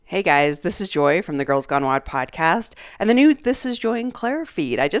Hey guys, this is Joy from the Girls Gone Wild podcast and the new This is Joy and Claire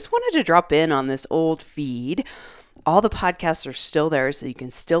feed. I just wanted to drop in on this old feed. All the podcasts are still there, so you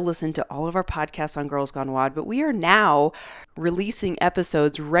can still listen to all of our podcasts on Girls Gone Wild, but we are now releasing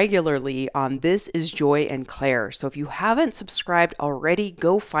episodes regularly on This is Joy and Claire. So if you haven't subscribed already,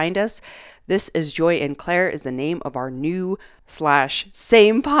 go find us. This is Joy and Claire is the name of our new slash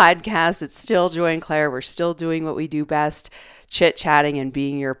same podcast. It's still Joy and Claire. We're still doing what we do best, chit-chatting and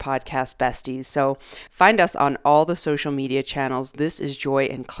being your podcast besties. So find us on all the social media channels. This is Joy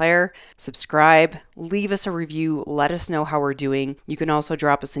and Claire. Subscribe, leave us a review, let us know how we're doing. You can also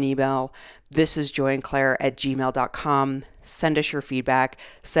drop us an email, thisisjoyandclaire@gmail.com. Send us your feedback,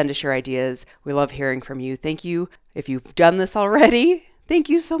 send us your ideas. We love hearing from you. Thank you. If you've done this already, thank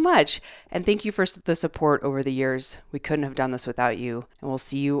you so much. And thank you for the support over the years. We couldn't have done this without you. And we'll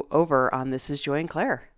see you over on This is Joy and Claire.